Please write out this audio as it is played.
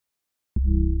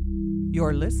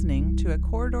You're listening to a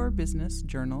Corridor Business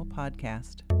Journal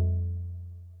podcast.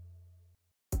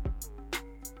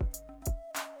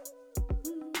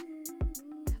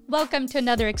 Welcome to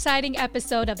another exciting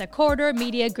episode of the Corridor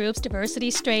Media Group's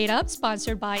Diversity Straight Up,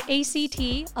 sponsored by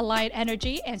ACT, Alliant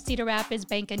Energy, and Cedar Rapids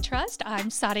Bank and Trust. I'm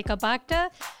Sarika Bhakta,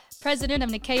 president of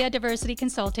Nikkei Diversity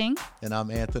Consulting. And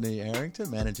I'm Anthony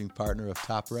Arrington, managing partner of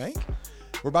Top Rank.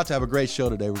 We're about to have a great show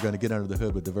today. We're going to get under the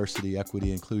hood with diversity,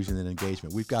 equity, inclusion, and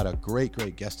engagement. We've got a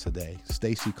great guest today,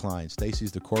 Stacy Klein.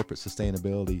 Stacy's the Corporate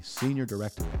Sustainability Senior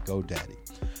Director at GoDaddy.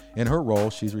 In her role,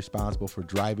 she's responsible for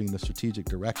driving the strategic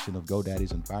direction of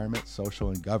GoDaddy's environment, social,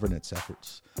 and governance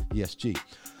efforts, ESG,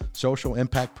 social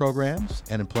impact programs,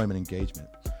 and employment engagement.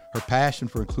 Her passion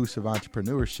for inclusive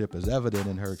entrepreneurship is evident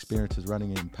in her experiences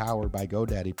running an Empowered by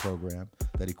GoDaddy program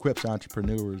that equips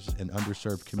entrepreneurs in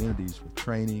underserved communities with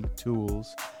training,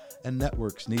 tools, and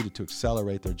networks needed to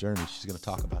accelerate their journey. She's going to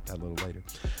talk about that a little later.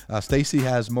 Stacy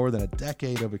has more than a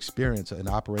decade of experience in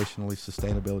operationally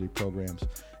sustainability programs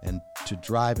and to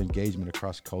drive engagement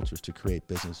across cultures to create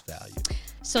business value.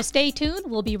 So stay tuned.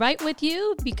 We'll be right with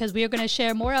you because we are going to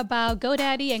share more about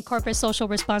GoDaddy and corporate social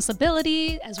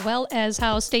responsibility, as well as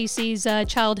how Stacy's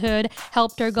childhood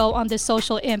helped her go on this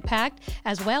social impact,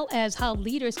 as well as how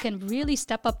leaders can really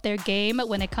step up their game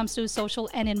when it comes to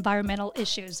social and environmental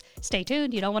issues. Stay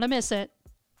tuned. You don't want to miss it.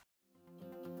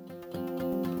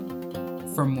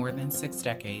 For more than 6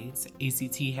 decades,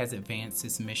 ACT has advanced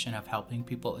its mission of helping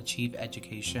people achieve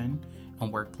education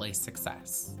and workplace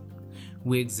success.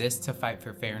 We exist to fight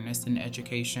for fairness in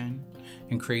education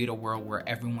and create a world where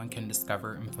everyone can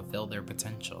discover and fulfill their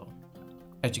potential.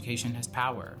 Education has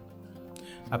power,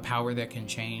 a power that can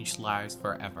change lives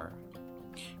forever.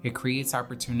 It creates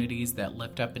opportunities that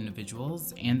lift up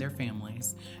individuals and their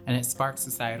families, and it sparks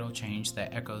societal change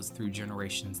that echoes through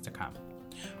generations to come.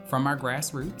 From our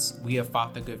grassroots, we have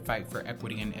fought the good fight for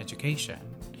equity in education,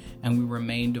 and we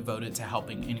remain devoted to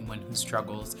helping anyone who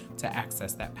struggles to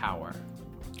access that power.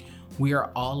 We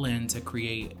are all in to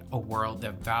create a world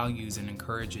that values and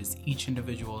encourages each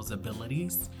individual's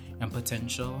abilities and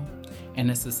potential, and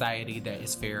a society that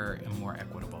is fairer and more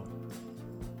equitable.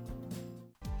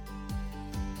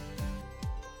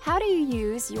 How do you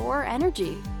use your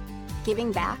energy?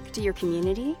 Giving back to your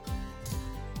community?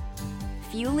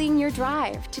 Fueling your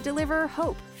drive to deliver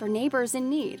hope for neighbors in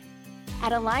need?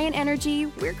 At Alliant Energy,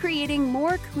 we're creating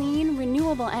more clean,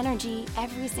 renewable energy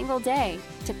every single day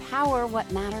to power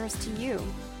what matters to you.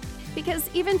 Because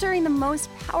even during the most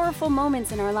powerful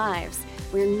moments in our lives,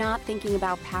 we're not thinking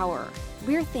about power.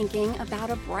 We're thinking about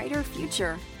a brighter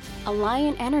future.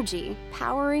 Alliant Energy,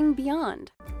 powering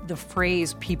beyond. The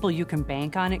phrase people you can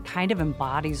bank on, it kind of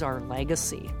embodies our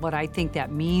legacy. What I think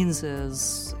that means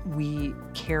is we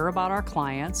care about our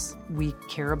clients, we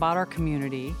care about our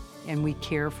community, and we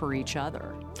care for each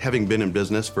other. Having been in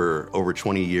business for over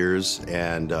 20 years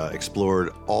and explored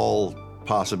all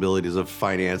possibilities of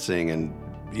financing and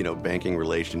banking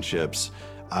relationships,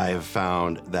 I have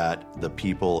found that the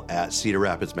people at Cedar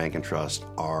Rapids Bank and Trust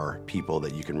are people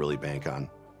that you can really bank on.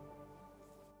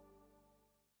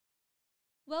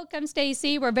 Welcome,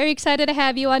 Stacy. We're very excited to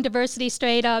have you on Diversity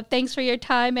Straight Up. Thanks for your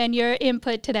time and your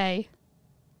input today.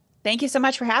 Thank you so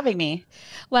much for having me.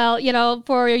 Well,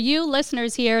 for you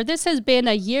listeners here, this has been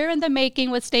a year in the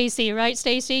making with Stacy, right,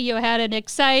 Stacy? You had an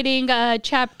exciting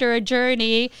chapter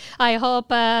journey. I hope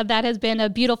that has been a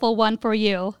beautiful one for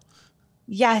you.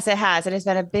 Yes, it has. It has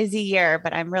been a busy year,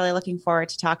 but I'm really looking forward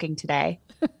to talking today.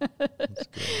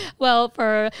 Well,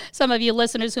 for some of you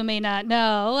listeners who may not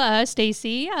know,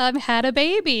 Stacy had a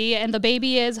baby, and the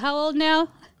baby is how old now?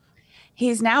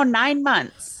 He's now 9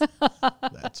 months.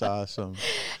 That's awesome.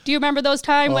 Do you remember those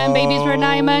times when babies were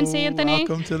 9 months, Anthony?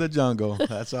 Welcome to the jungle.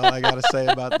 That's all I got to say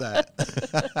about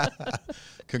that.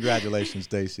 Congratulations,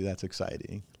 Stacy. That's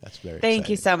exciting. That's very exciting. Thank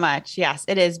you so much. Yes,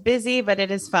 it is busy, but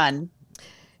it is fun.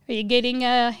 Are you getting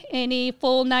any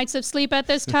full nights of sleep at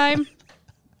this time?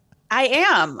 I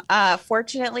am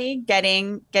fortunately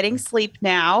getting sleep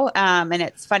now. And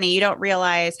it's funny, you don't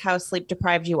realize how sleep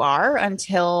deprived you are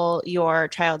until your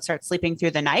child starts sleeping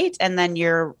through the night. And then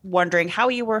you're wondering how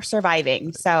you were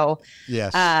surviving. So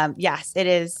yes, it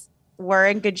is. We're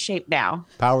in good shape now.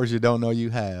 Powers you don't know you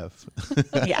have.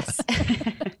 Yes.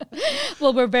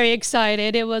 Well, we're very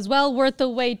excited. It was well worth the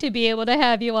wait to be able to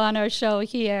have you on our show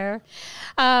here.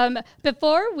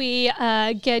 Before we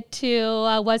get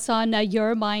to what's on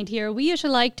your mind here, we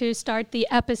usually like to start the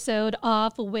episode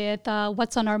off with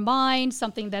what's on our mind,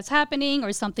 something that's happening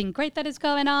or something great that is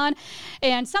going on.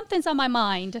 And something's on my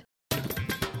mind.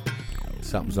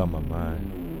 Something's on my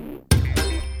mind.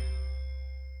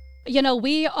 You know,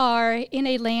 we are in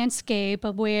a landscape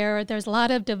where there's a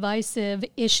lot of divisive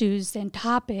issues and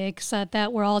topics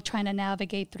that we're all trying to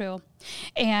navigate through.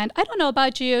 And I don't know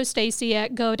about you, Stacy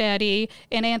at GoDaddy,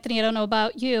 and Anthony, I don't know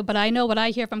about you, but I know what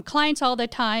I hear from clients all the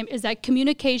time is that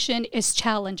communication is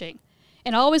challenging.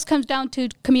 It always comes down to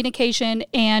communication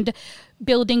and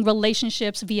building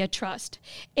relationships via trust.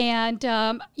 And,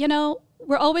 you know,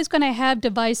 we're always going to have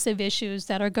divisive issues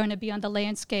that are going to be on the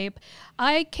landscape.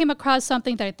 I came across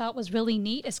something that I thought was really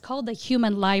neat. It's called the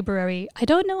Human Library. I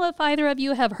don't know if either of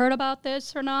you have heard about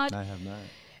this or not. I have not.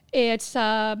 It's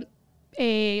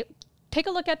take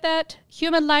a look at that,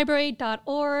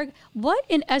 humanlibrary.org. What,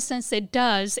 in essence, it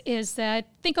does is that,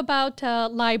 think about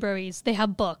libraries. They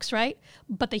have books, right?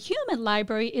 But the human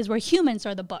library is where humans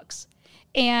are the books.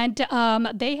 And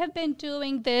they have been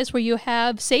doing this where you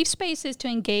have safe spaces to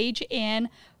engage in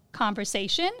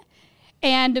conversation.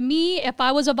 And me, if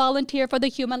I was a volunteer for the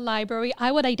Human Library,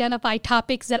 I would identify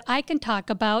topics that I can talk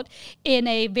about in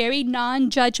a very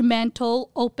non-judgmental,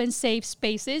 open, safe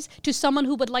spaces to someone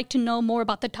who would like to know more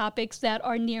about the topics that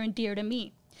are near and dear to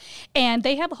me. And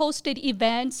they have hosted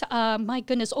events, my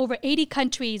goodness, over 80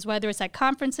 countries, whether it's at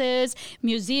conferences,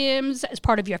 museums, as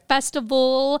part of your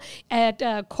festival,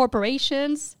 at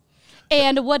corporations.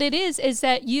 And what it is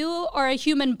that you are a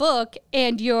human book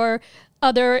and your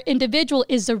other individual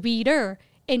is a reader.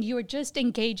 And you're just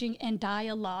engaging in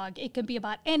dialogue. It can be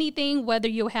about anything, whether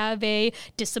you have a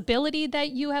disability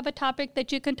that you have a topic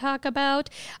that you can talk about.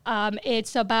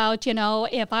 It's about, you know,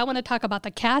 if I want to talk about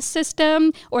the caste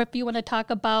system or if you want to talk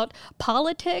about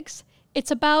politics,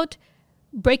 it's about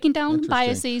breaking down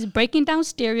biases, breaking down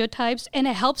stereotypes, and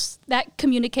it helps that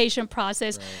communication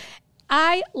process. Right.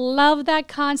 I love that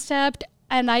concept.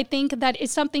 And I think that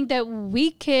it's something that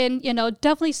we can, you know,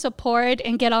 definitely support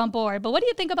and get on board. But what do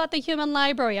you think about the Human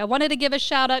Library? I wanted to give a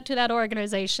shout out to that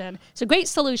organization. It's a great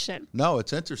solution. No,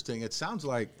 it's interesting. It sounds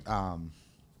like, I'm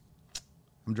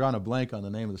drawing a blank on the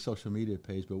name of the social media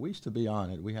page, but we used to be on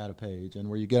it. We had a page, and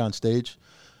where you get on stage,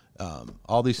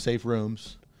 all these safe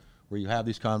rooms where you have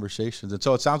these conversations. And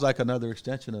so it sounds like another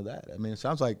extension of that. I mean, it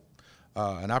sounds like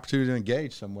an opportunity to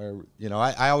engage somewhere. You know,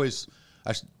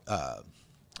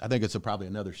 I think it's probably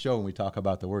another show when we talk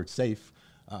about the word safe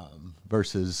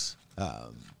versus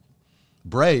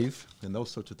brave and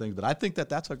those sorts of things. But I think that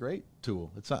that's a great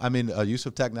tool. It's, a use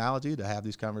of technology to have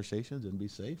these conversations and be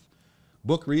safe.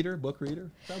 Book reader.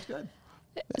 Sounds good.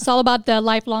 It's all about the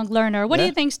lifelong learner. What do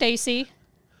you think, Stacy?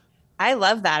 I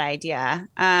love that idea.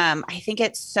 I think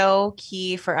it's so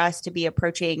key for us to be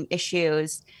approaching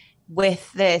issues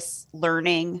with this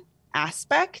learning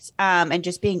aspect and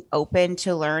just being open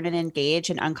to learn and engage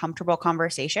in uncomfortable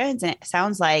conversations. And it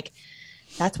sounds like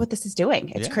that's what this is doing.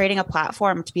 It's creating a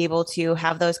platform to be able to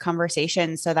have those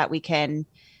conversations so that we can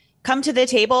come to the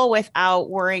table without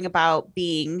worrying about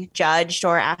being judged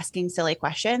or asking silly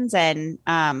questions, and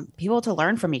be able to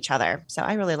learn from each other. So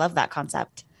I really love that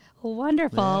concept.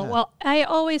 Wonderful. Yeah. Well, I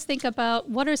always think about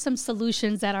what are some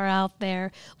solutions that are out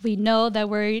there. We know that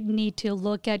we need to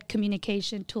look at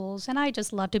communication tools, and I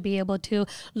just love to be able to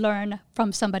learn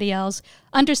from somebody else,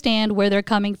 understand where they're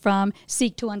coming from,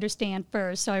 seek to understand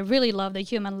first. So I really love the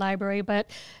Human Library, but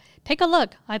take a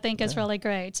look. I think it's really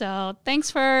great. So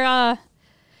thanks for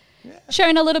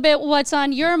sharing a little bit what's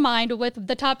on your mind with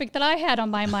the topic that I had on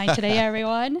my mind today,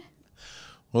 everyone.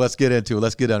 Well, let's get into it.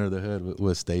 Let's get under the hood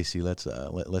with Stacy. Let's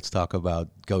talk about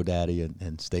GoDaddy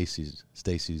and Stacy's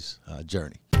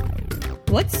journey.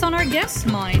 What's on our guest's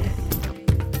mind?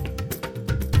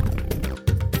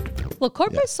 Well,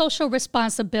 corporate social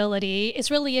responsibility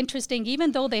is really interesting.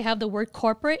 Even though they have the word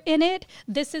corporate in it,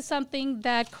 this is something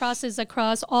that crosses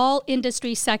across all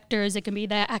industry sectors. It can be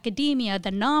the academia,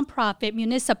 the nonprofit,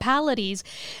 municipalities.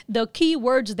 The key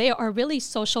words there are really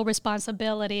social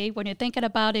responsibility. When you're thinking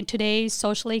about in today's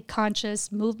socially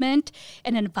conscious movement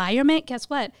and environment, guess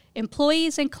what?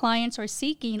 Employees and clients are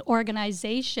seeking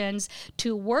organizations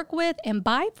to work with and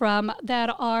buy from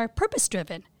that are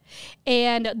purpose-driven.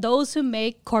 And those who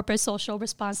make corporate social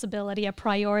responsibility a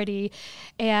priority.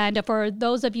 And for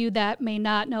those of you that may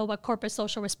not know what corporate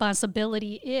social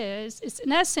responsibility is, it's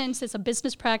in essence, it's a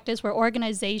business practice where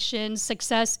organizations'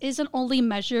 success isn't only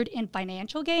measured in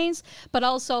financial gains, but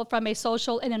also from a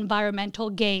social and environmental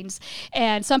gains.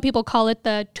 And some people call it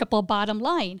the triple bottom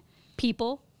line: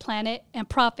 people, planet, and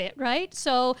profit, right?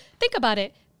 So think about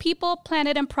it: people,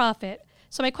 planet, and profit.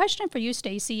 So my question for you,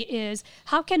 Stacy, is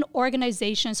how can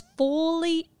organizations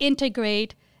fully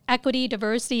integrate equity,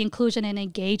 diversity, inclusion, and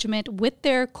engagement with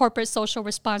their corporate social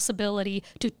responsibility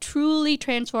to truly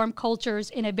transform cultures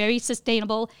in a very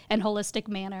sustainable and holistic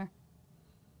manner?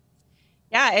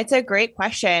 Yeah, it's a great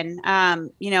question.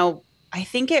 I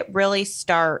think it really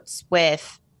starts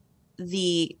with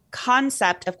the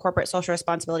concept of corporate social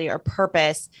responsibility or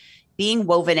purpose being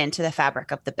woven into the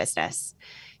fabric of the business.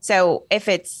 So if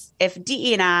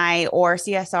DE&I or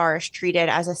CSR is treated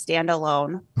as a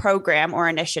standalone program or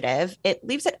initiative, it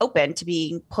leaves it open to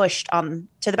being pushed to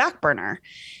the back burner.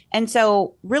 And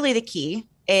so really the key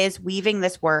is weaving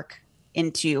this work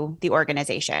into the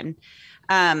organization.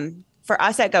 For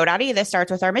us at GoDaddy, this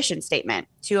starts with our mission statement: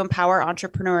 to empower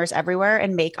entrepreneurs everywhere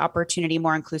and make opportunity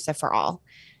more inclusive for all.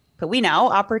 But we know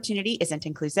opportunity isn't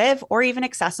inclusive or even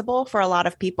accessible for a lot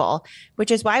of people, which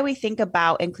is why we think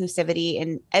about inclusivity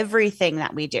in everything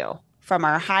that we do, from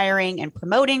our hiring and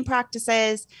promoting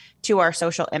practices to our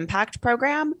social impact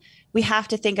program. We have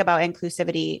to think about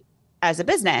inclusivity as a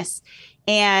business.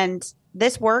 And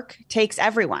this work takes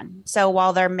everyone. So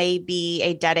while there may be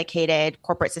a dedicated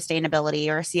corporate sustainability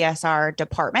or CSR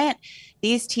department,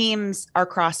 these teams are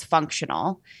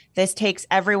cross-functional. This takes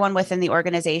everyone within the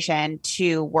organization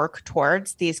to work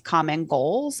towards these common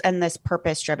goals and this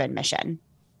purpose-driven mission.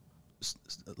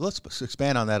 Let's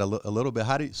expand on that a little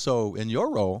bit. So in your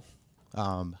role,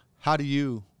 how do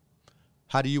you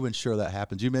ensure that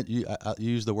happens? You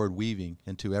use the word weaving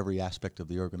into every aspect of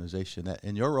the organization.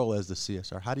 In your role as the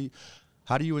CSR,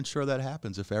 how do you ensure that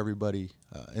happens if everybody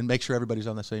and make sure everybody's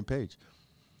on the same page?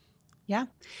 Yeah.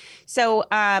 So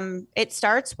it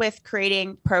starts with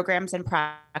creating programs and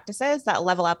practices that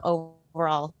level up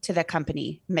overall to the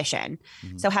company mission.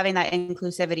 Mm-hmm. So having that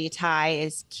inclusivity tie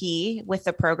is key with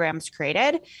the programs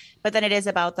created, but then it is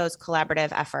about those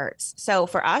collaborative efforts. So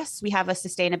for us, we have a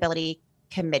sustainability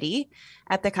committee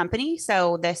at the company.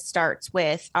 So this starts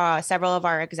with several of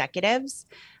our executives,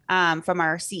 from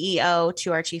our CEO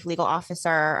to our chief legal officer,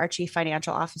 our chief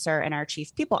financial officer, and our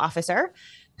chief people officer,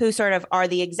 who sort of are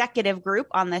the executive group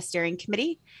on the steering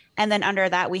committee. And then under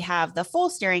that, we have the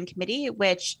full steering committee,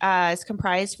 which is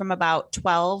comprised from about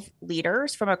 12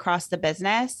 leaders from across the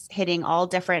business, hitting all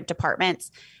different departments,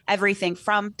 everything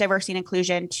from diversity and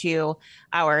inclusion to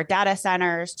our data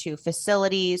centers, to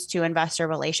facilities, to investor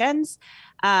relations.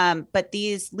 But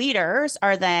these leaders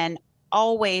are then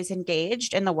always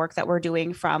engaged in the work that we're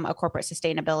doing from a corporate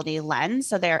sustainability lens.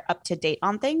 So they're up to date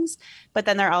on things, but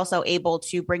then they're also able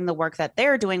to bring the work that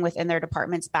they're doing within their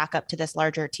departments back up to this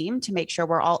larger team to make sure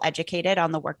we're all educated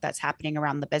on the work that's happening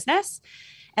around the business.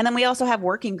 And then we also have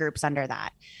working groups under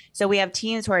that. So we have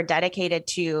teams who are dedicated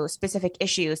to specific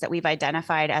issues that we've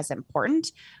identified as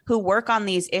important, who work on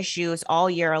these issues all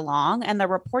year long, and they're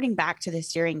reporting back to the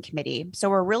steering committee. So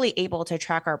we're really able to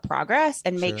track our progress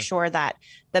and make sure that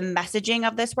the messaging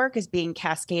of this work is being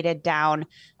cascaded down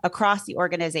across the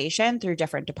organization through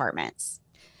different departments.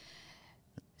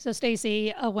 So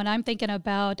Stacey, when I'm thinking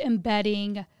about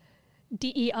embedding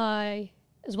DEI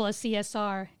as well as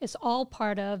CSR, it's all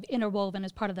part of interwoven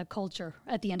as part of the culture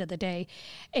at the end of the day.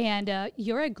 And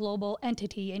you're a global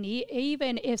entity. And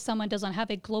even if someone doesn't have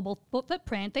a global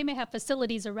footprint, they may have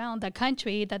facilities around the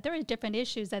country that there are different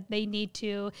issues that they need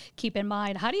to keep in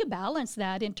mind. How do you balance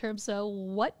that in terms of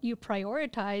what you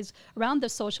prioritize around the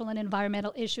social and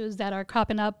environmental issues that are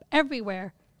cropping up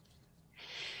everywhere?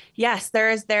 Yes,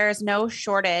 there's no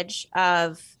shortage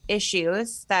of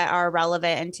issues that are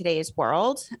relevant in today's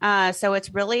world. So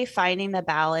it's really finding the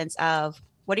balance of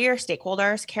what do your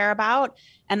stakeholders care about,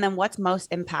 and then what's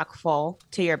most impactful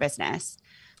to your business.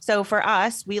 So for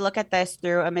us, we look at this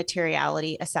through a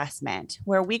materiality assessment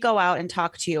where we go out and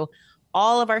talk to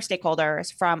all of our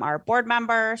stakeholders, from our board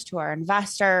members to our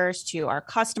investors to our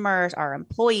customers, our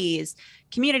employees,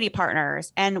 community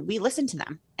partners, and we listen to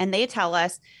them and they tell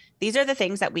us, these are the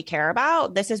things that we care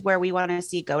about. This is where we want to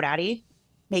see GoDaddy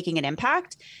making an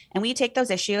impact. And we take those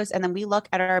issues and then we look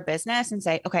at our business and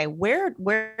say, okay, where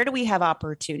do we have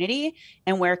opportunity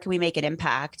and where can we make an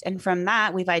impact? And from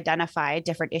that, we've identified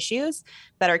different issues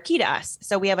that are key to us.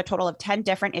 So we have a total of 10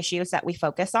 different issues that we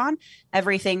focus on,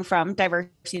 everything from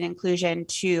diversity and inclusion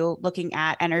to looking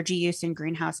at energy use and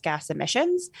greenhouse gas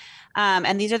emissions.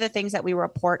 And these are the things that we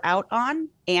report out on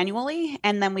annually.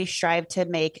 And then we strive to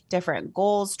make different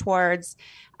goals towards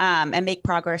and make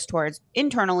progress towards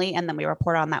internally, and then we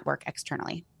report on that work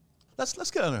externally.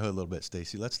 Let's get under the hood a little bit,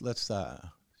 Stacey.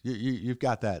 You've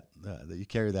got that you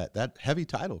carry that heavy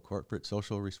title, corporate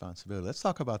social responsibility. Let's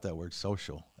talk about that word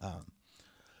social.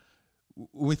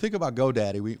 When we think about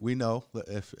GoDaddy, we know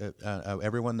if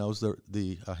everyone knows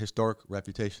the historic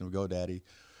reputation of GoDaddy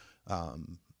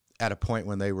at a point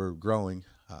when they were growing,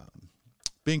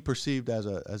 being perceived as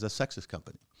a sexist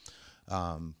company.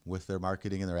 With their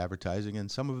marketing and their advertising, and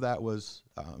some of that was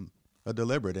a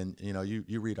deliberate. And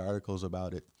you read articles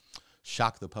about it,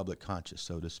 shock the public conscience,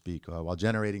 so to speak, while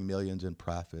generating millions in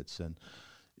profits. And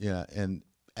and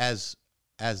as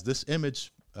as this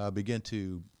image began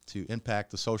to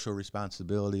impact the social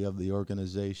responsibility of the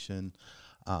organization,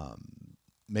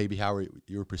 maybe how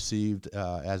you were perceived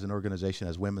as an organization,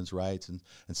 as women's rights and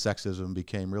sexism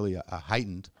became really a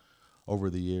heightened over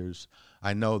the years.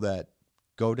 I know that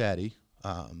GoDaddy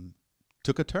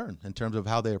took a turn in terms of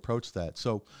how they approached that.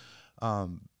 So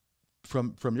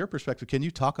from your perspective, can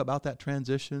you talk about that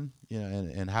transition,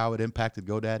 and how it impacted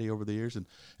GoDaddy over the years, and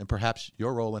perhaps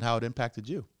your role and how it impacted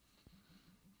you?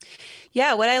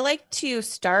 Yeah, what I like to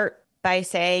start by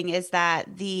saying is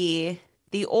that the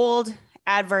old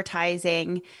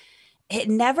advertising, it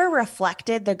never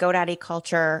reflected the GoDaddy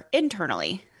culture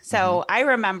internally. So I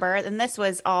remember, and this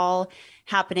was all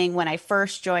happening when I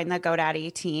first joined the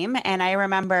GoDaddy team, and I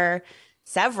remember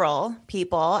several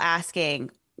people asking,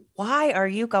 why are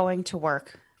you going to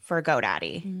work for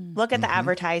GoDaddy? Look at the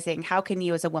advertising. How can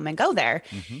you as a woman go there?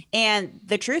 And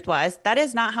the truth was, that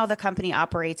is not how the company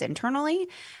operates internally.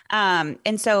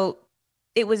 And so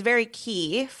it was very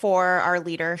key for our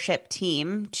leadership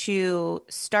team to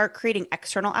start creating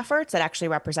external efforts that actually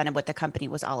represented what the company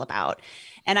was all about.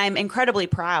 And I'm incredibly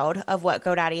proud of what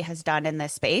GoDaddy has done in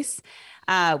this space.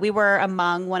 We were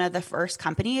among one of the first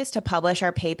companies to publish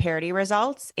our pay parity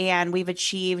results, and we've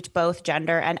achieved both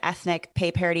gender and ethnic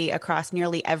pay parity across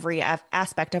nearly every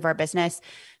aspect of our business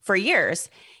for years.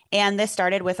 And this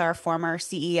started with our former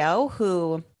CEO,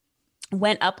 who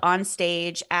went up on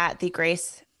stage at the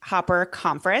Grace Hopper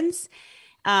conference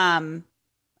and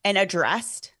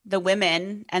addressed the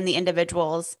women and the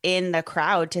individuals in the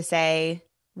crowd to say,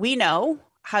 we know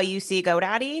how you see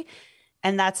GoDaddy,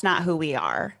 and that's not who we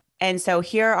are. And so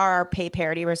here are our pay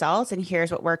parity results, and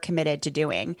here's what we're committed to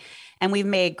doing. And we've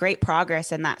made great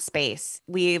progress in that space.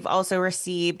 We've also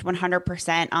received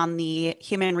 100% on the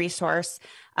Human Resource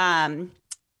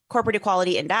Corporate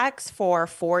Equality Index for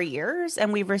 4 years,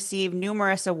 and we've received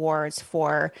numerous awards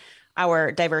for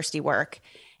our diversity work.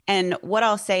 And what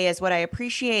I'll say is what I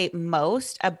appreciate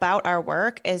most about our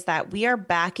work is that we are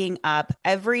backing up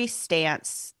every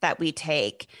stance that we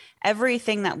take,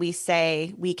 everything that we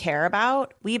say we care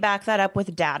about. We back that up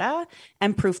with data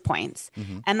and proof points.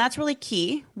 And that's really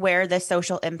key where the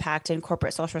social impact and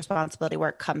corporate social responsibility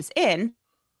work comes in.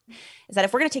 Is that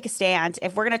if we're going to take a stand,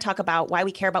 if we're going to talk about why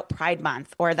we care about Pride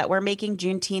Month, or that we're making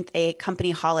Juneteenth a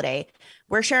company holiday,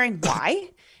 we're sharing why.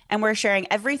 And we're sharing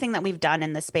everything that we've done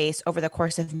in the space over the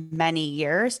course of many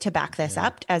years to back this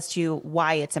up as to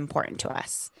why it's important to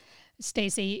us.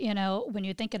 Stacey, when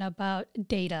you're thinking about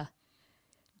data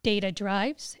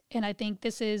drives, and I think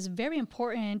this is very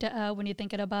important when you're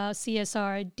thinking about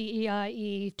CSR,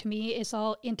 DEIE. To me, it's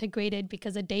all integrated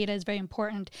because the data is very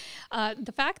important.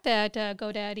 The fact that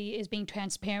GoDaddy is being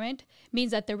transparent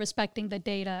means that they're respecting the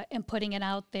data and putting it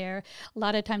out there. A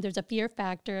lot of times there's a fear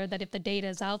factor that if the data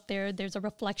is out there, there's a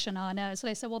reflection on us. So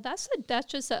I said, well, that's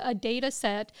just a data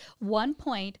set, one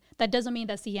point. That doesn't mean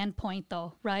that's the end point,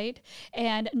 though, right?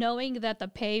 And knowing that the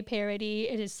pay parity,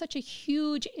 it is such a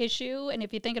huge issue. And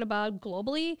if you're thinking about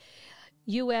globally,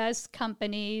 U.S.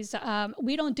 companies,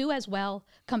 we don't do as well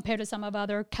compared to some of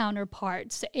other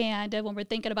counterparts. And when we're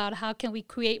thinking about how can we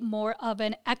create more of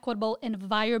an equitable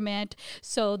environment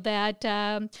so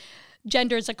that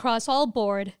genders across all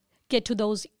board get to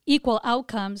those equal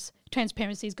outcomes,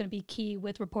 transparency is going to be key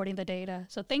with reporting the data.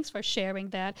 So thanks for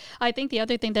sharing that. I think the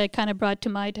other thing that kind of brought to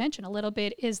my attention a little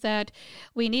bit is that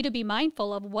we need to be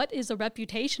mindful of what is the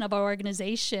reputation of our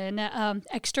organization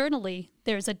externally.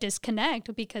 There's a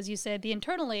disconnect because you said the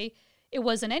internally, it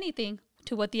wasn't anything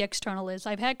to what the external is.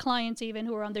 I've had clients even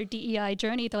who are on their DEI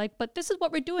journey. They're like, but this is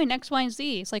what we're doing, X, Y, and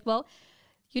Z. It's like, well,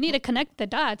 you need to connect the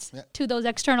dots to those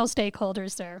external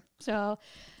stakeholders there. So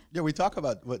yeah, we talk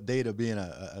about what data being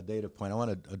a data point. I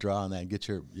want to draw on that and get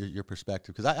your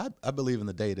perspective, because I believe in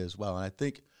the data as well. And I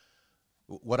think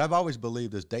what I've always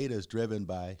believed is data is driven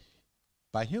by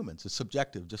humans. It's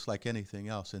subjective, just like anything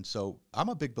else. And so I'm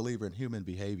a big believer in human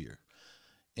behavior.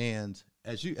 And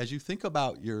as you think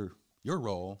about your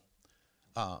role,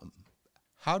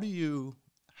 how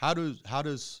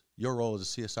does your role as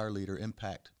a CSR leader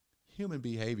impact human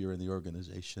behavior in the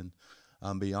organization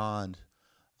beyond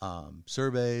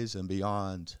surveys and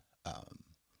beyond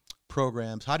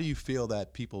programs? How do you feel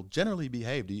that people generally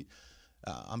behave?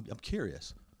 I'm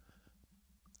curious.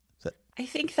 I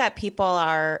think that people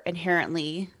are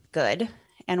inherently good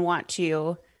and want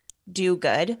to do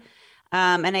good.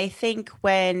 And I think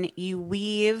when you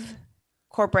weave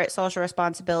corporate social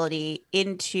responsibility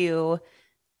into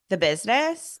the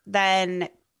business, then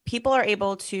people are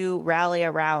able to rally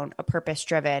around a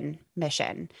purpose-driven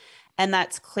mission. And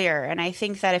that's clear. And I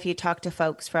think that if you talk to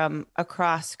folks from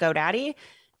across GoDaddy,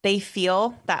 they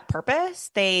feel that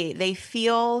purpose. They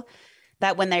feel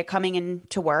that when they're coming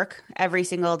into work every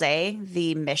single day,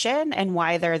 the mission and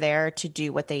why they're there to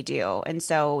do what they do. And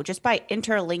so just by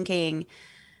interlinking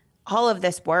all of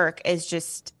this work is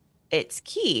just, it's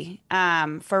key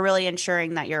for really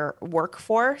ensuring that your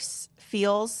workforce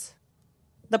feels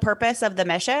the purpose of the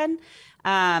mission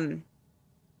and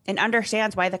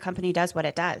understands why the company does what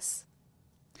it does.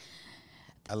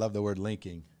 I love the word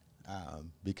linking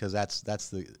because that's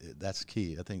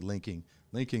key. I think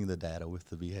linking the data with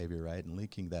the behavior, right, and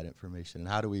linking that information. And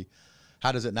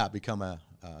how does it not become a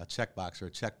checkbox or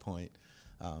a checkpoint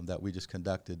that we just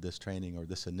conducted this training or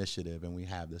this initiative and we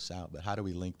have this out, but how do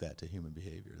we link that to human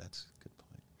behavior? That's a good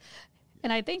point.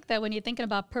 And I think that when you're thinking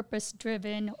about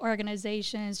purpose-driven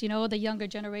organizations, the younger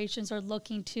generations are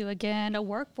looking to, again,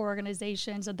 work for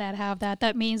organizations that have that.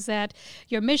 That means that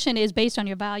your mission is based on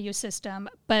your value system,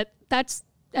 but that's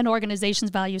an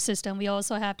organization's value system. We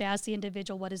also have to ask the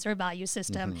individual, what is their value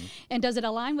system? Mm-hmm. And does it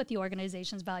align with the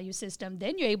organization's value system?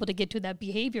 Then you're able to get to that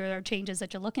behavior or changes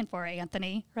that you're looking for,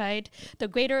 Anthony, right? The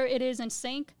greater it is in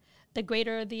sync, the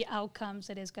greater the outcomes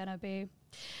it is going to be.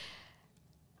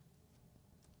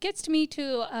 Gets me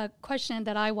to a question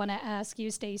that I want to ask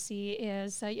you, Stacy,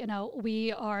 is,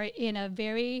 we are in a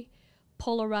very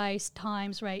polarized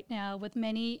times right now with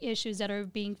many issues that are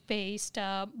being faced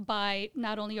by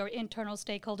not only our internal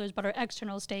stakeholders, but our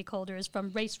external stakeholders,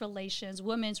 from race relations,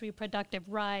 women's reproductive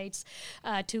rights,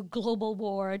 to global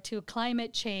war, to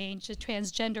climate change, to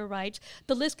transgender rights.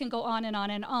 The list can go on and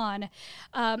on and on.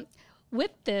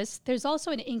 With this, there's also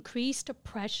an increased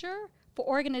pressure for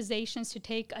organizations to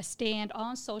take a stand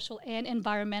on social and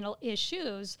environmental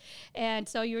issues. And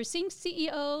so you're seeing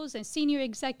CEOs and senior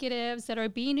executives that are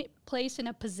being placed in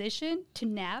a position to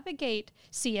navigate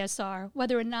CSR,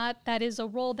 whether or not that is a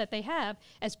role that they have,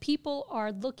 as people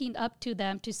are looking up to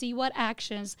them to see what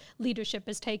actions leadership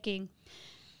is taking.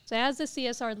 So as a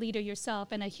CSR leader yourself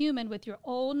and a human with your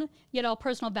own,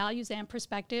 personal values and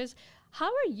perspectives, how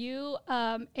are you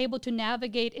able to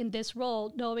navigate in this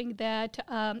role, knowing that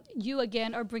you,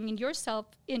 again, are bringing yourself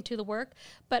into the work?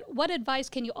 But what advice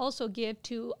can you also give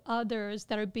to others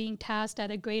that are being tasked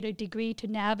at a greater degree to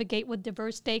navigate with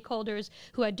diverse stakeholders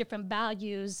who have different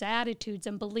values, attitudes,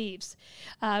 and beliefs?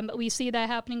 We see that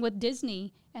happening with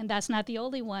Disney, and that's not the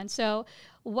only one. So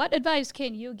what advice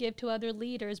can you give to other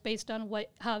leaders based on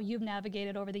how you've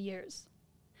navigated over the years?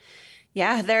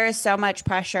 Yeah, there is so much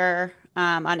pressure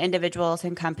on individuals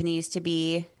and companies to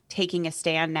be taking a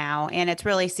stand now. And it's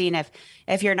really seen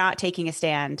if you're not taking a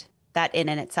stand, that in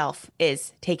and itself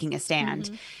is taking a stand.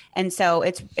 Mm-hmm. And so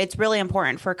it's really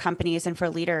important for companies and for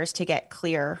leaders to get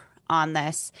clear on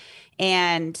this.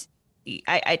 And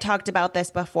I talked about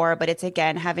this before, but it's,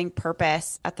 again, having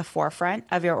purpose at the forefront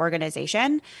of your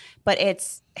organization, but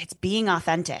it's being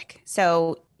authentic.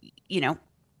 So,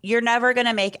 you're never going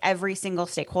to make every single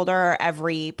stakeholder or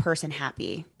every person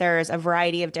happy. There's a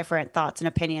variety of different thoughts and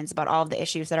opinions about all of the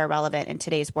issues that are relevant in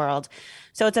today's world.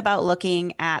 So it's about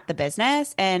looking at the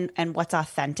business and what's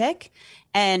authentic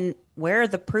and where are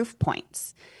the proof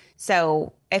points.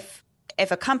 So if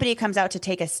a company comes out to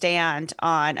take a stand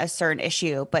on a certain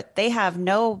issue, but they have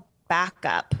no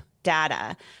backup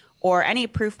data or any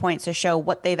proof points to show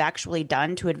what they've actually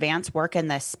done to advance work in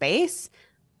this space,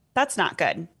 that's not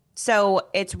good. So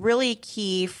it's really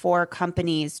key for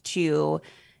companies to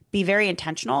be very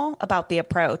intentional about the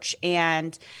approach.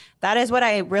 And that is what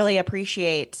I really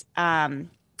appreciate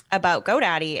about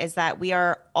GoDaddy, is that we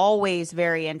are always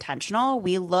very intentional.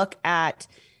 We look at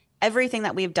everything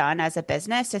that we've done as a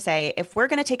business to say, if we're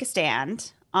going to take a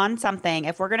stand on something,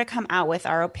 if we're going to come out with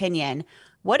our opinion,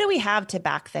 what do we have to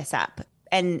back this up?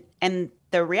 And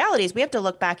the reality is we have to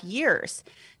look back years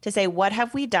to say, what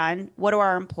have we done? What do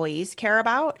our employees care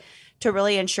about, to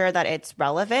really ensure that it's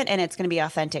relevant and it's going to be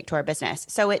authentic to our business.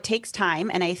 So it takes time.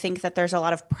 And I think that there's a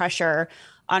lot of pressure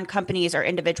on companies or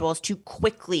individuals to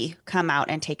quickly come out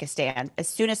and take a stand. As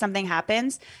soon as something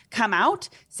happens, come out,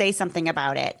 say something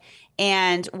about it.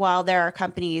 And while there are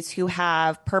companies who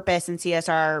have purpose and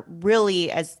CSR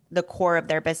really as the core of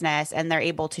their business and they're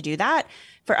able to do that,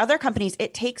 for other companies,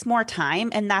 it takes more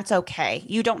time, and that's okay.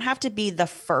 You don't have to be the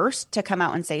first to come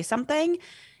out and say something,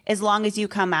 as long as you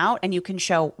come out and you can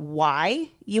show why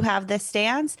you have this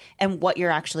stance and what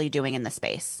you're actually doing in the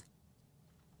space.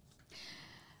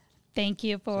 Thank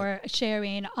you for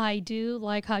sharing. I do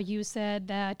like how you said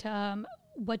that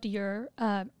what do your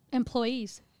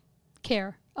employees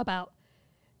care about?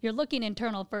 You're looking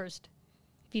internal first.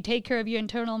 If you take care of your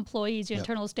internal employees, your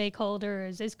internal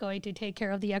stakeholders, it's going to take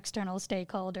care of the external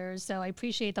stakeholders. So I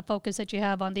appreciate the focus that you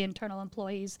have on the internal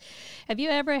employees. Have you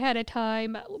ever had a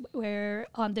time where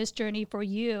on this journey for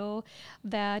you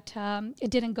that it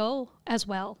didn't go as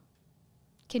well?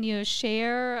 Can you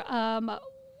share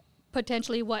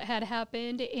potentially what had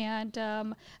happened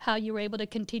and how you were able to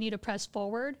continue to press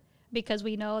forward? Because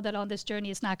we know that on this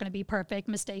journey, it's not going to be perfect.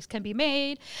 Mistakes can be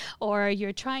made, or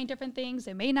you're trying different things.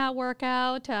 It may not work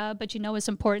out, but you know it's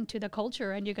important to the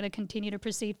culture, and you're going to continue to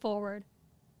proceed forward.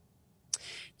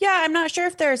 Yeah, I'm not sure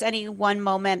if there's any one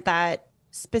moment that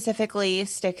specifically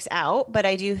sticks out, but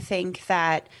I do think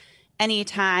that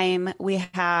anytime we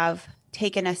have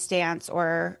taken a stance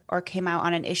or came out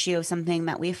on an issue of something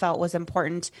that we felt was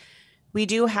important, we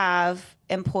do have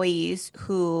employees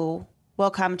who will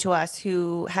come to us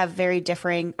who have very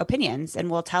differing opinions and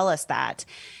will tell us that.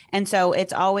 And so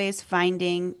it's always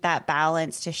finding that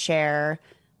balance to share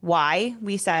why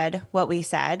we said what we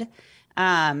said,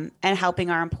 and helping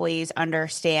our employees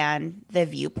understand the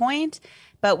viewpoint.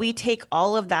 But we take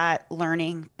all of that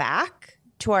learning back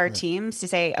to our teams to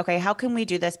say, okay, how can we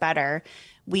do this better?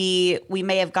 We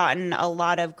may have gotten a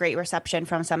lot of great reception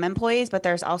from some employees, but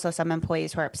there's also some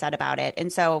employees who are upset about it.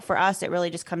 And so for us, it really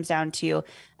just comes down to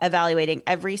evaluating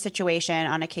every situation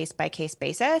on a case-by-case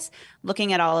basis,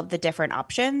 looking at all of the different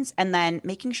options, and then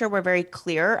making sure we're very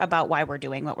clear about why we're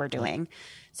doing what we're doing.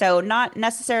 So not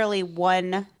necessarily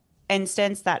one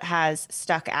instance that has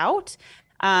stuck out.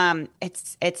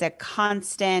 It's a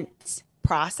constant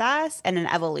process and an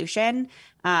evolution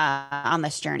on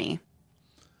this journey.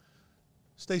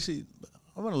 Stacy,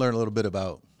 I want to learn a little bit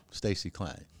about Stacy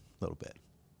Klein, a little bit.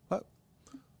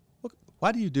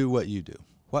 Why do you do what you do?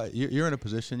 Why you're in a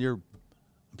position, I'm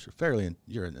sure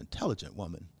you're an intelligent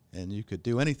woman, and you could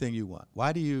do anything you want.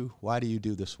 Why do you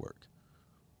do this work?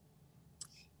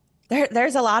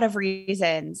 There's a lot of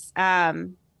reasons.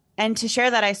 And to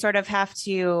share that, I sort of have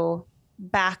to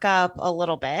back up a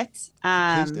little bit.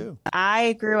 Please do.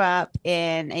 I grew up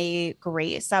in a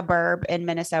great suburb in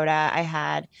Minnesota. I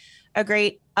had a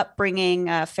great upbringing,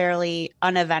 a fairly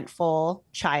uneventful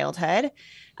childhood.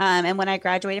 And when I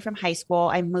graduated from high school,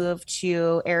 I moved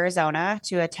to Arizona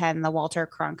to attend the Walter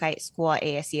Cronkite School at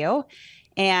ASU.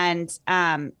 And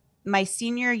my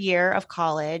senior year of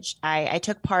college, I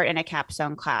took part in a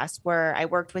capstone class where I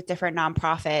worked with different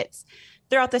nonprofits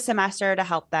throughout the semester to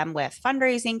help them with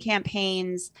fundraising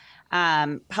campaigns,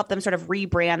 help them sort of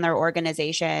rebrand their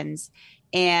organizations.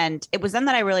 And it was then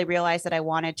that I really realized that I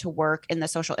wanted to work in the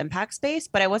social impact space,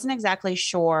 but I wasn't exactly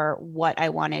sure what I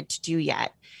wanted to do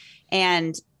yet.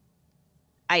 And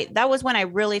that was when I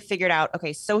really figured out,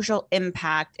 okay, social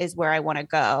impact is where I want to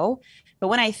go. But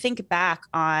when I think back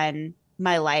on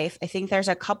my life, I think there's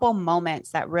a couple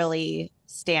moments that really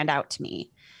stand out to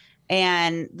me.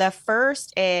 And the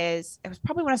first is, it was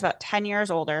probably when I was about 10 years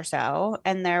old or so.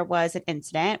 And there was an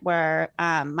incident where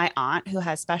my aunt, who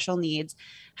has special needs,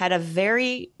 had a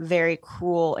very, very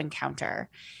cruel encounter.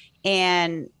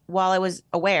 And while I was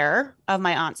aware of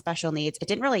my aunt's special needs, it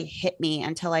didn't really hit me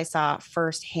until I saw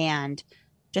firsthand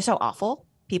just how awful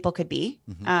people could be,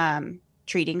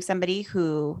 treating somebody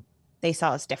who they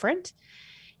saw as different.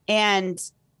 And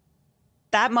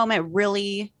that moment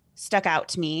really stuck out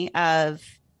to me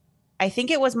I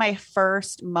think it was my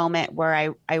first moment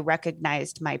where I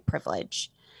recognized my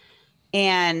privilege.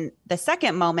 And the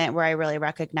second moment where I really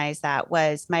recognized that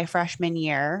was my freshman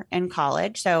year in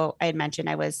college. So I had mentioned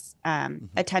I was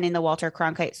attending the Walter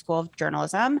Cronkite School of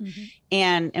Journalism.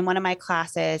 And in one of my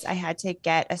classes, I had to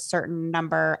get a certain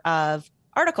number of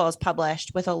articles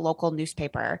published with a local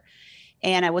newspaper.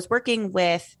 And I was working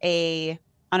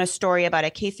on a story about a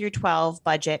K through 12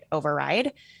 budget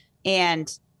override.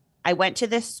 And I went to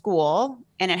this school,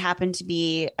 and it happened to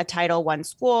be a Title I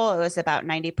school. It was about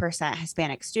 90%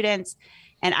 Hispanic students.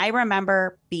 And I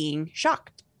remember being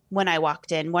shocked when I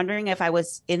walked in, wondering if I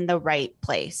was in the right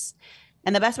place.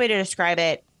 And the best way to describe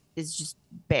it is just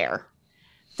bare.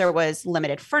 There was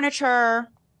limited furniture.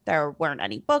 There weren't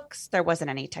any books. There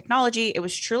wasn't any technology. It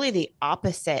was truly the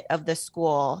opposite of the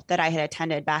school that I had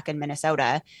attended back in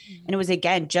Minnesota. And it was,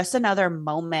 again, just another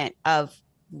moment of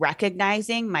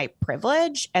recognizing my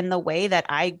privilege, and the way that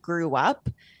I grew up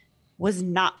was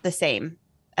not the same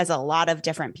as a lot of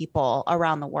different people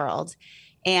around the world.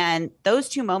 And those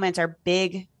two moments are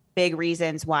big, big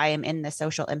reasons why I'm in the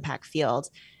social impact field.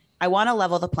 I want to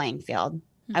level the playing field.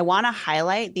 I want to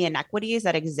highlight the inequities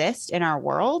that exist in our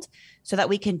world so that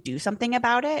we can do something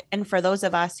about it. And for those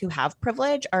of us who have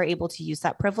privilege, are able to use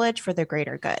that privilege for the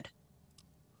greater good.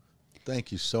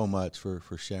 Thank you so much for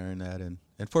sharing that and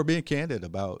for being candid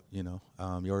about,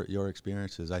 your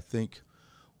experiences. I think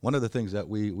one of the things that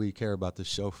we care about this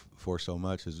show for so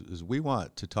much is we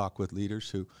want to talk with leaders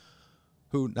who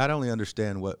not only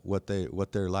understand what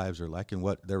their lives are like and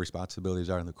what their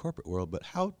responsibilities are in the corporate world, but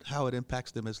how it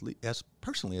impacts them as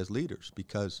personally as leaders,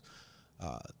 because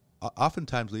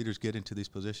oftentimes leaders get into these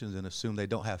positions and assume they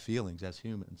don't have feelings as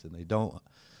humans, and they don't,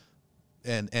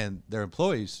 and their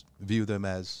employees view them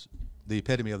as the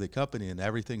epitome of the company, and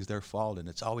everything's their fault, and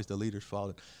it's always the leader's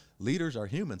fault. Leaders are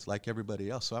humans like everybody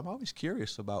else, so I'm always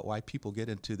curious about why people get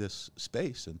into this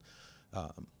space, and I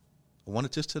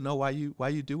wanted just to know why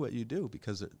you do what you do,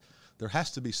 because there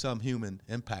has to be some human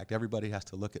impact. Everybody has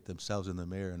to look at themselves in the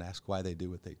mirror and ask why they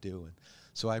do what they do, and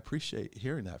so I appreciate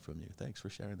hearing that from you. Thanks for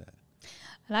sharing that.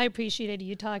 And I appreciated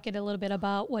you talking a little bit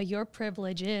about what your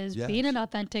privilege is. Yes. Being an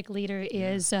authentic leader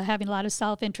is having a lot of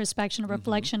self-introspection,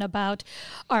 reflection about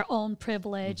our own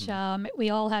privilege.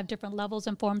 We all have different levels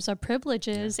and forms of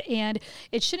privileges, and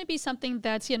it shouldn't be something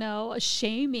that's,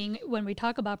 shaming when we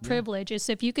talk about privilege. Is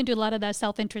if you can do a lot of that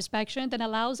self-introspection, then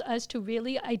allows us to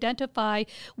really identify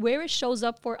where it shows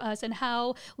up for us and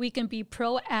how we can be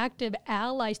proactive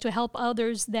allies to help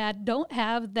others that don't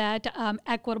have that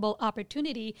equitable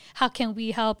opportunity. How can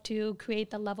we help to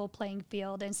create the level playing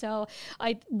field? And so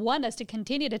I want us to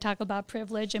continue to talk about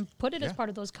privilege and put it as part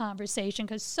of those conversations,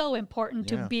 because it's so important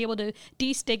to be able to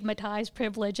destigmatize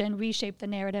privilege and reshape the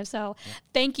narrative. So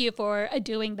thank you for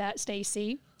doing that,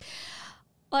 Stacy.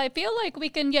 Well, I feel like we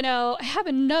can, have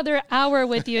another hour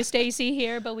with you, Stacy,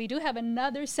 here, but we do have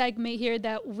another segment here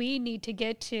that we need to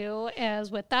get to,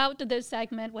 as without this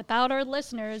segment, without our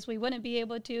listeners, we wouldn't be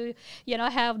able to,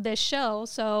 have this show.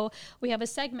 So we have a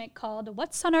segment called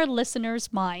What's on Our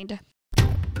Listeners' Mind? I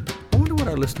wonder what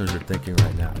our listeners are thinking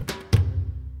right now.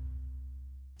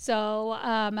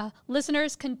 So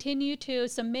listeners, continue to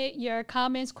submit your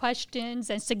comments, questions,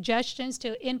 and suggestions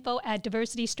to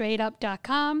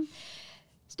info@diversitystraightup.com.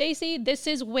 Stacy, this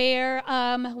is where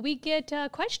we get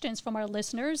questions from our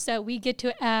listeners that we get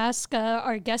to ask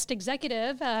our guest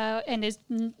executive, and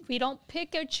we don't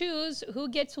pick or choose who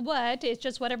gets what. It's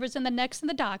just whatever's in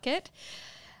the docket.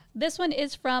 This one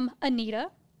is from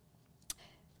Anita.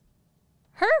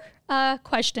 Her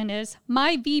question is,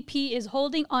 my VP is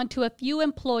holding on to a few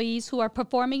employees who are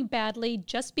performing badly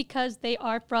just because they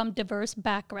are from diverse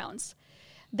backgrounds.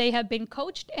 They have been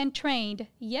coached and trained,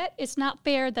 yet it's not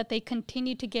fair that they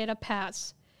continue to get a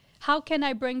pass. How can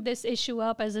I bring this issue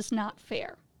up, as it's not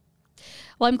fair?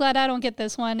 Well, I'm glad I don't get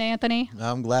this one, Anthony.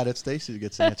 I'm glad it's Stacy who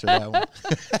gets to answer that one.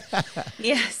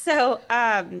 Yeah. So,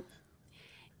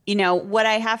 what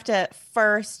I have to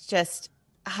first just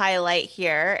highlight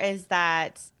here is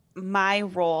that my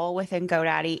role within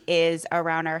GoDaddy is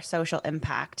around our social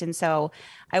impact. And so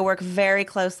I work very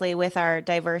closely with our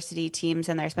diversity teams,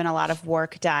 and there's been a lot of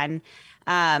work done.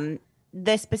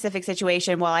 This specific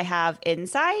situation, while I have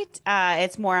insight,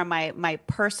 it's more on my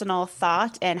personal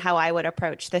thought and how I would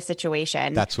approach the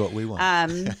situation. That's what we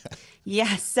want.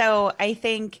 Yes. So I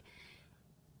think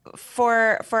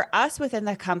for us within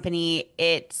the company,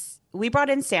 we brought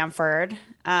in Stanford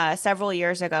several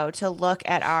years ago to look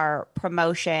at our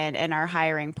promotion and our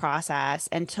hiring process,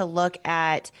 and to look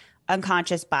at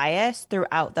unconscious bias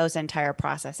throughout those entire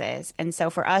processes. And so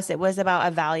for us, it was about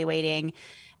evaluating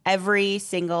every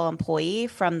single employee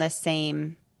from the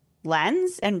same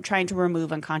lens and trying to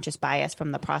remove unconscious bias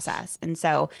from the process. And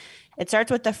so it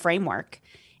starts with the framework.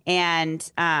 And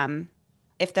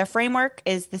if the framework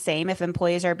is the same, if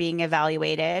employees are being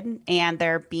evaluated and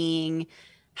they're being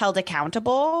held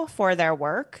accountable for their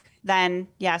work, then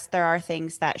yes, there are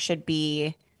things that should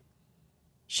be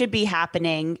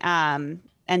happening,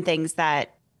 and things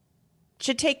that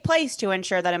should take place to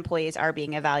ensure that employees are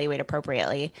being evaluated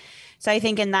appropriately. So I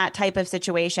think in that type of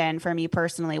situation, for me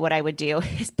personally, what I would do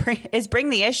is bring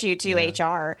the issue to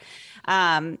HR.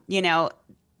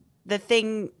 The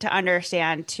thing to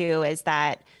understand too is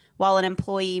that while an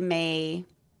employee may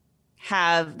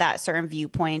have that certain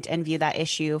viewpoint and view that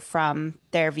issue from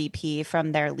their VP,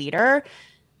 from their leader,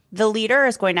 the leader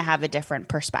is going to have a different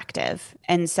perspective.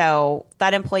 And so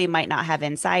that employee might not have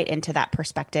insight into that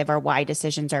perspective or why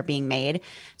decisions are being made.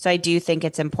 So I do think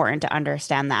it's important to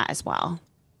understand that as well.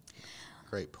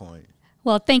 Great point.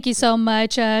 Well, thank you so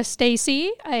much, Stacy,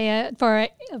 for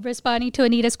responding to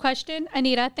Anita's question.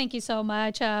 Anita, thank you so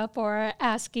much for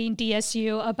asking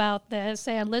DSU about this.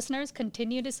 And listeners,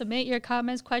 continue to submit your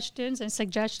comments, questions, and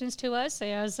suggestions to us,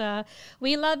 as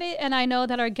we love it. And I know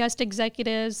that our guest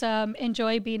executives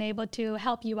enjoy being able to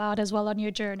help you out as well on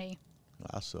your journey.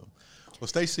 Awesome. Well,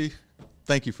 Stacy,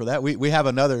 thank you for that. We have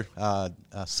another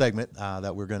segment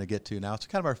that we're going to get to now. It's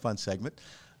kind of our fun segment.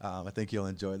 I think you'll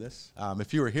enjoy this.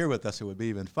 If you were here with us, it would be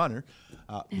even funner.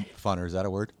 Funner, is that a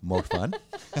word? More fun.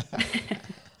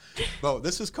 Well,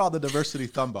 this is called the Diversity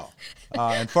Thumb Ball.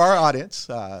 And for our audience,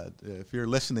 if you're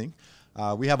listening,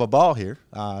 we have a ball here.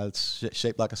 It's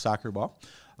shaped like a soccer ball.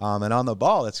 And on the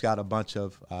ball, it's got a bunch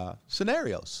of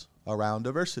scenarios around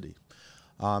diversity.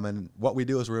 And what we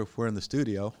do is if we're in the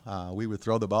studio, we would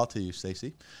throw the ball to you,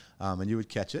 Stacy, and you would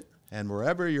catch it. And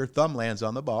wherever your thumb lands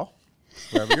on the ball,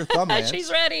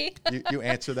 she's ready. you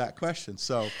answer that question.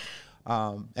 So,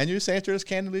 and you just answer it as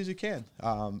candidly as you can.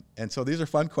 And so these are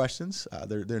fun questions.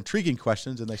 They're intriguing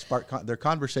questions, and they spark they're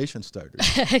conversation starters.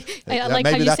 I like maybe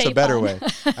how you that's say a better fun. way.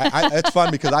 It's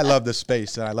fun because I love this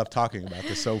space and I love talking about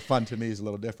this. So fun to me is a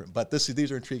little different. But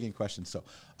these are intriguing questions. So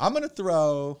I'm going to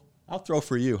throw. I'll throw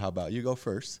for you. How about you go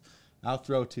first? I'll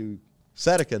throw to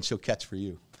Sedeka, and she'll catch for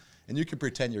you. And you can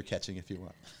pretend you're catching if you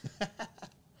want.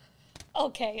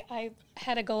 Okay, I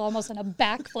had to go almost on a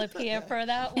backflip here for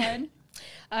that one.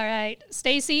 All right,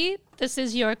 Stacy, this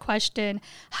is your question.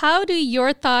 How do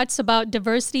your thoughts about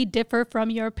diversity differ from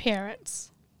your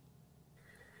parents?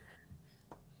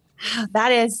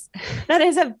 That is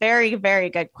a very, very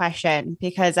good question,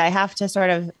 because I have to sort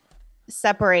of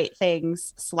separate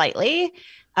things slightly.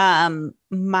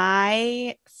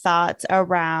 My thoughts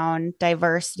around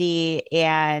diversity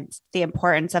and the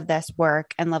importance of this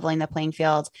work and leveling the playing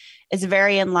field is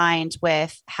very in line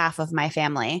with half of my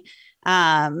family.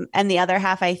 And the other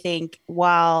half, I think,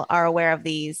 while are aware of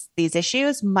these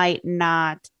issues, might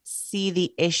not see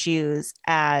the issues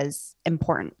as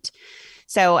important.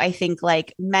 So I think,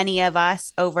 like many of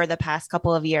us over the past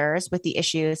couple of years with the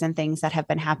issues and things that have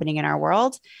been happening in our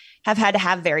world, have had to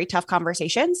have very tough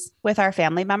conversations with our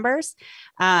family members,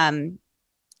 and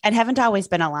haven't always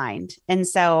been aligned. And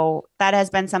so that has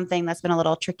been something that's been a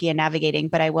little tricky in navigating.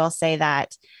 But I will say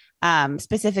that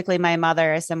specifically my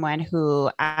mother is someone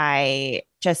who I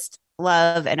just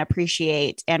love and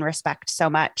appreciate and respect so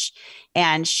much.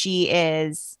 And she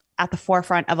is at the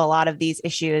forefront of a lot of these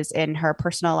issues in her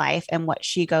personal life, and what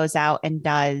she goes out and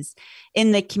does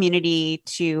in the community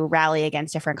to rally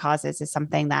against different causes is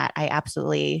something that I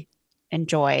absolutely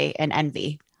enjoy and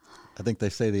envy. I think they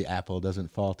say the apple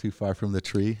doesn't fall too far from the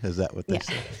tree. Is that what they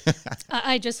say?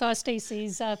 I just saw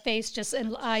Stacy's face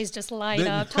and eyes just light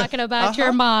up talking about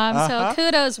your mom. So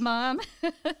kudos, Mom.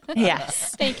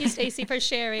 Yes. Thank you, Stacy, for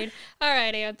sharing. All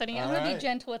right, Anthony, I'm going to be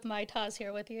gentle with my toss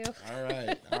here with you. All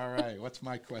right. What's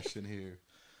my question here?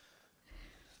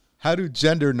 How do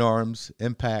gender norms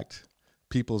impact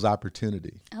people's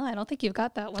opportunity? Oh, I don't think you've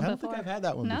got that one before. I don't think I've had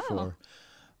that one before.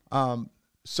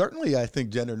 Certainly, I think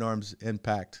gender norms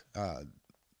impact.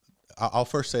 I'll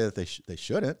first say that they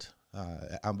shouldn't.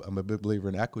 I'm a big believer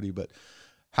in equity, but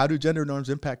how do gender norms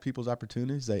impact people's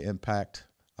opportunities? They impact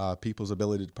people's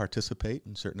ability to participate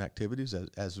in certain activities,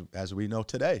 as we know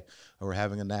today. We're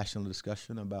having a national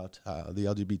discussion about the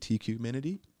LGBTQ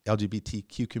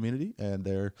community and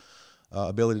their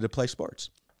ability to play sports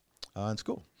in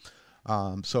school.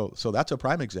 So that's a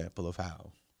prime example of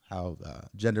how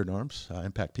gender norms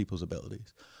impact people's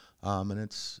abilities, and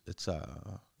it's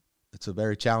a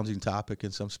very challenging topic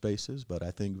in some spaces, but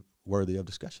I think worthy of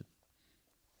discussion.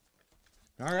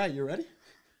 All right, you ready?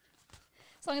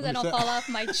 As long as I don't fall off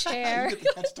my chair. You get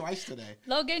to catch twice today.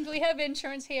 Logan, do we have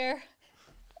insurance here?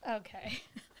 Okay.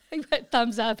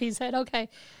 Thumbs up. He said, okay.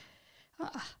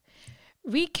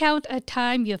 Recount a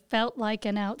time you felt like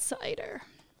an outsider.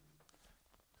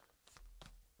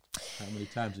 How many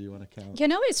times do you want to count? You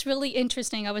know, it's really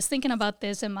interesting. I was thinking about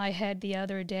this in my head the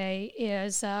other day,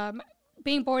 is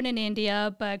being born in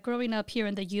India, but growing up here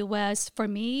in the U.S., for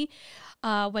me,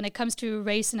 when it comes to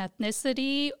race and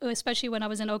ethnicity, especially when I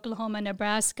was in Oklahoma,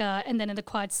 Nebraska, and then in the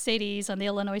Quad Cities on the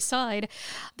Illinois side,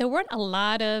 there weren't a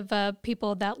lot of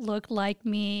people that looked like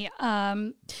me,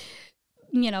 from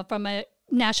a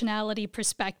nationality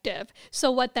perspective.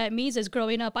 So what that means is,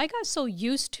 growing up, I got so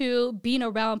used to being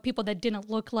around people that didn't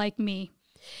look like me.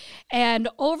 And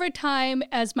over time,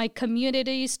 as my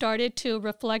community started to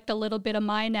reflect a little bit of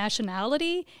my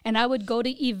nationality, and I would go to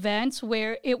events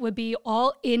where it would be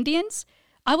all Indians,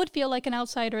 I would feel like an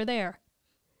outsider there.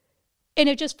 And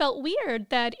it just felt weird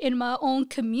that in my own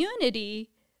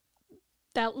community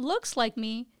that looks like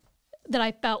me, that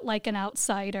I felt like an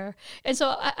outsider. And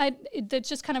so it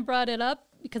just kind of brought it up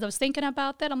because I was thinking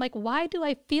about that. I'm like, why do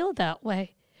I feel that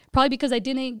way? Probably because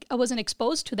I wasn't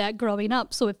exposed to that growing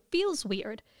up, so it feels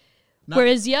weird.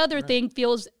 Whereas the other thing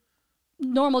feels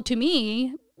normal to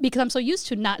me because I'm so used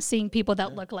to not seeing people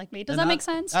that look like me. Does that make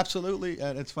sense? Absolutely.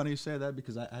 And it's funny you say that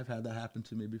because I've had that happen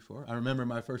to me before. I remember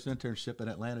my first internship in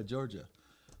Atlanta, Georgia,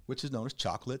 which is known as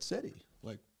Chocolate City.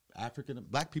 Like,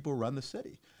 Black people run the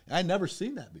city. I'd never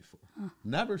seen that before.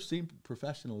 Never seen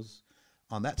professionals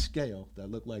on that scale that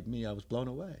looked like me. I was blown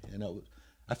away. And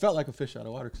I felt like a fish out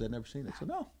of water because I'd never seen it. So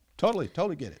no, totally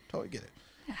get it.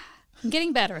 I'm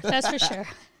getting better, that's for sure.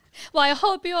 Well, I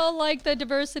hope you all like the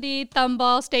diversity thumb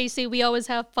ball. Stacy, we always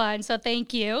have fun, so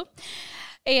thank you.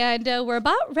 And we're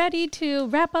about ready to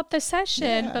wrap up the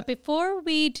session. But before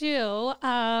we do,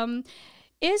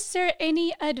 is there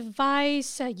any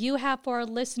advice you have for our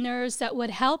listeners that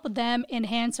would help them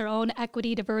enhance their own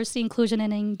equity, diversity, inclusion,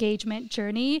 and engagement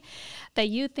journey that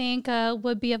you think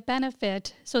would be of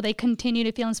benefit so they continue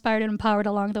to feel inspired and empowered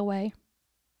along the way?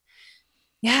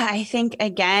 Yeah, I think,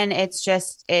 again,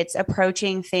 it's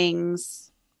approaching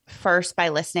things first by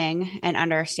listening and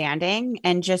understanding,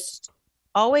 and just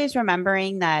always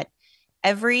remembering that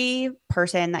every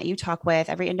person that you talk with,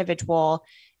 every individual,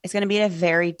 is going to be at a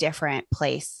very different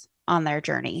place on their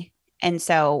journey. And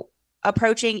so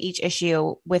approaching each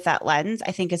issue with that lens,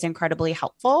 I think, is incredibly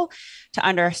helpful to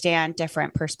understand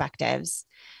different perspectives.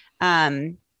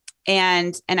 And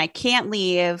I can't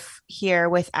leave here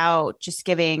without just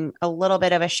giving a little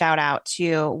bit of a shout out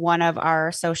to one of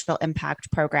our social impact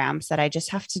programs that I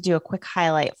just have to do a quick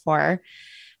highlight for.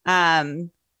 And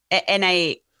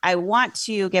I want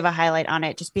to give a highlight on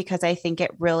it just because I think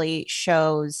it really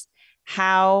shows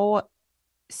how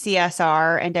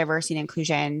CSR and diversity and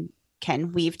inclusion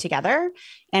can weave together,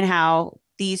 and how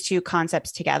these two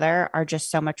concepts together are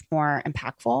just so much more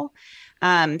impactful.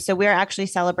 So we're actually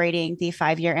celebrating the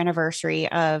 5-year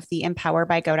anniversary of the Empower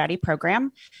by GoDaddy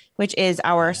program, which is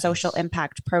our social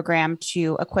impact program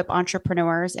to equip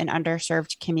entrepreneurs in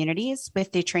underserved communities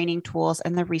with the training tools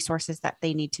and the resources that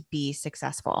they need to be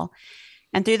successful.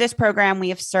 And through this program, we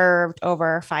have served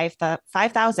over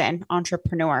 5,000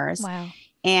 entrepreneurs. Wow.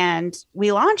 And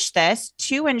we launched this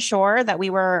to ensure that we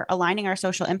were aligning our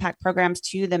social impact programs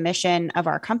to the mission of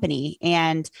our company.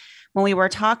 And when we were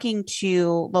talking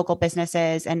to local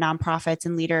businesses and nonprofits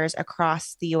and leaders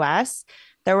across the US,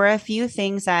 there were a few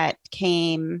things that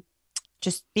became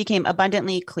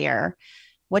abundantly clear.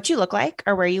 What you look like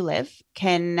or where you live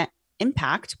can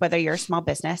impact whether your small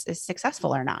business is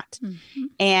successful or not. Mm-hmm.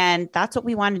 And that's what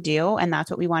we want to do. And that's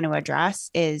what we want to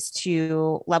address, is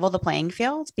to level the playing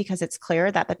field, because it's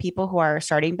clear that the people who are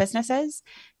starting businesses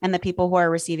and the people who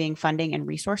are receiving funding and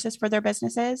resources for their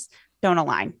businesses don't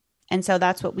align. And so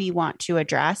that's what we want to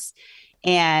address.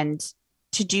 And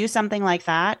to do something like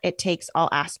that, it takes all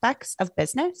aspects of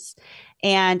business.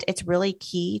 And it's really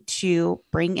key to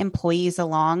bring employees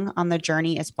along on the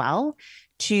journey as well,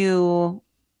 to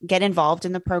get involved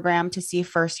in the program, to see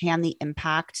firsthand the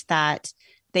impact that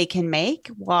they can make,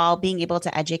 while being able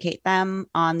to educate them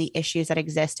on the issues that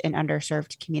exist in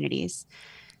underserved communities.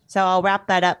 So I'll wrap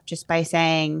that up just by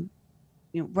saying,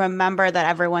 remember that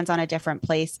everyone's on a different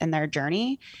place in their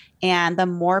journey. And the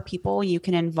more people you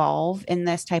can involve in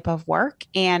this type of work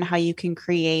and how you can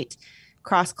create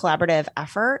cross-collaborative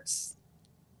efforts,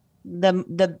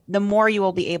 the more you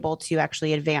will be able to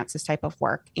actually advance this type of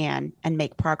work and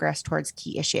make progress towards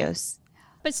key issues.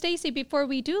 But Stacey, before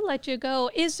we do let you go,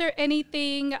 is there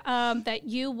anything that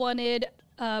you wanted,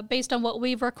 based on what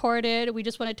we've recorded, we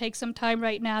just want to take some time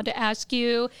right now to ask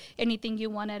you anything you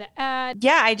wanted to add?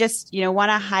 Yeah, I just want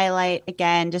to highlight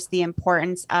again just the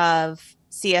importance of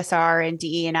CSR and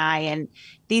DE&I, and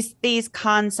these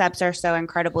concepts are so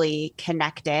incredibly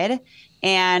connected.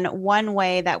 And one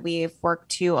way that we've worked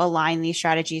to align these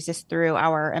strategies is through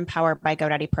our Empower by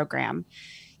GoDaddy program.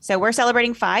 So we're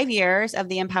celebrating 5 years of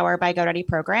the Empower by GoDaddy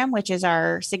program, which is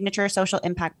our signature social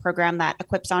impact program that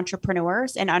equips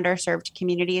entrepreneurs in underserved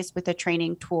communities with the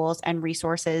training, tools, and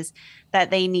resources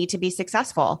that they need to be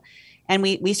successful. And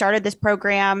we started this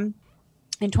program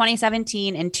in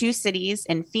 2017 in 2 cities,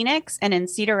 in Phoenix and in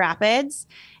Cedar Rapids.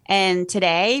 And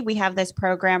today we have this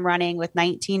program running with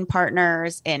 19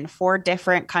 partners in 4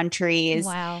 different countries.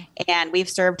 Wow. And we've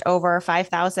served over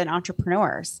 5,000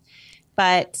 entrepreneurs.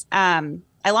 But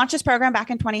I launched this program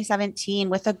back in 2017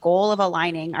 with the goal of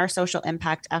aligning our social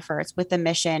impact efforts with the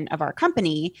mission of our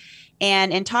company.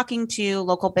 And in talking to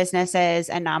local businesses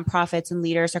and nonprofits and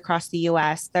leaders across the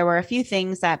US, there were a few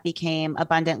things that became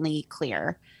abundantly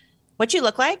clear. What you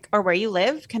look like or where you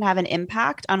live can have an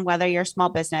impact on whether your small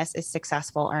business is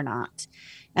successful or not.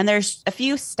 And there's a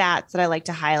few stats that I like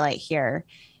to highlight here.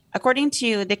 According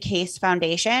to the Case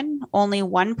Foundation, only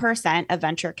 1% of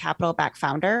venture capital-backed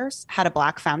founders had a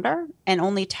Black founder, and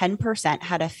only 10%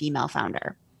 had a female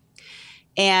founder.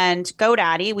 And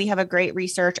GoDaddy, we have a great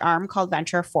research arm called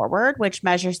Venture Forward, which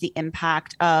measures the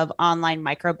impact of online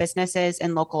micro businesses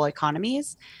in local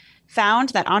economies, found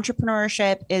that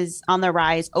entrepreneurship is on the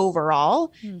rise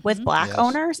overall, with Black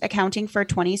owners accounting for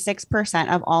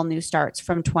 26% of all new starts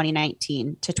from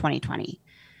 2019 to 2020.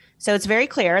 So it's very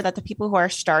clear that the people who are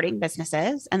starting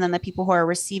businesses and then the people who are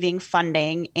receiving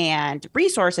funding and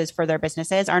resources for their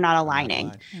businesses are not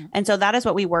aligning. And so that is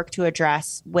what we work to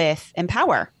address with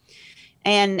Empower.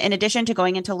 And in addition to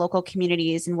going into local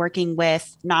communities and working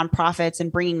with nonprofits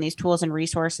and bringing these tools and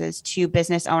resources to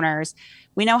business owners,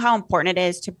 we know how important it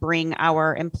is to bring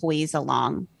our employees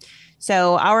along.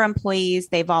 So our employees,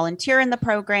 they volunteer in the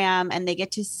program and they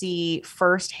get to see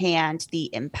firsthand the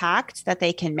impact that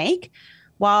they can make,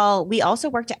 while we also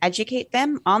work to educate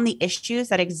them on the issues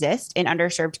that exist in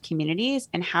underserved communities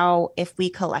and how, if we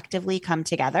collectively come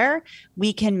together,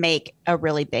 we can make a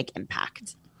really big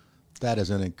impact. That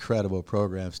is an incredible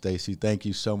program, Stacy. Thank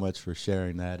you so much for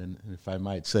sharing that. And if I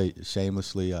might say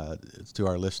shamelessly to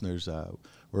our listeners,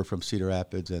 we're from Cedar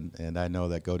Rapids, and I know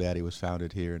that GoDaddy was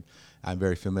founded here, and I'm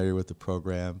very familiar with the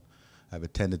program. I've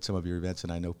attended some of your events,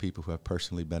 and I know people who have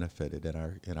personally benefited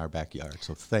in our backyard.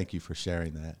 So thank you for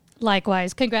sharing that.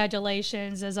 Likewise,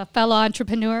 congratulations. As a fellow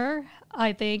entrepreneur,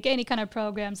 I think any kind of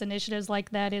programs, initiatives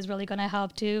like that is really going to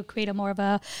help to create a more of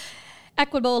a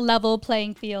equitable level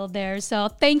playing field there. So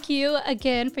thank you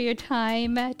again for your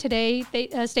time today,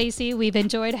 Stacy. We've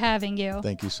enjoyed having you.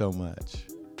 Thank you so much.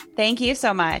 Thank you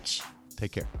so much.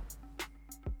 Take care.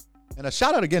 And a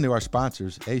shout out again to our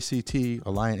sponsors, ACT,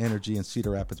 Alliant Energy, and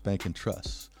Cedar Rapids Bank and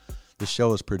Trust. This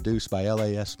show is produced by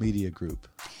LAS Media Group.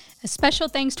 A special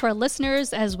thanks to our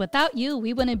listeners, as without you,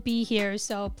 we wouldn't be here.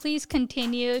 So please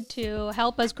continue to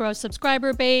help us grow a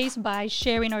subscriber base by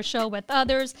sharing our show with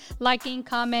others, liking,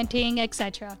 commenting,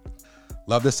 etc.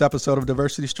 Love this episode of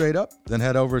Diversity Straight Up? Then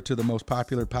head over to the most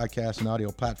popular podcast and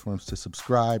audio platforms to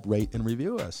subscribe, rate, and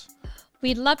review us.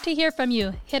 We'd love to hear from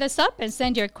you. Hit us up and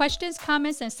send your questions,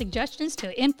 comments, and suggestions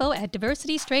to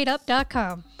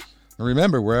info@diversitystraightup.com. And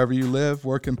remember, wherever you live,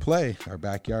 work, and play, our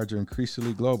backyards are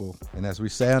increasingly global. And as we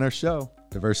say on our show,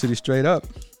 Diversity Straight Up.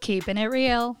 Keeping it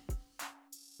real.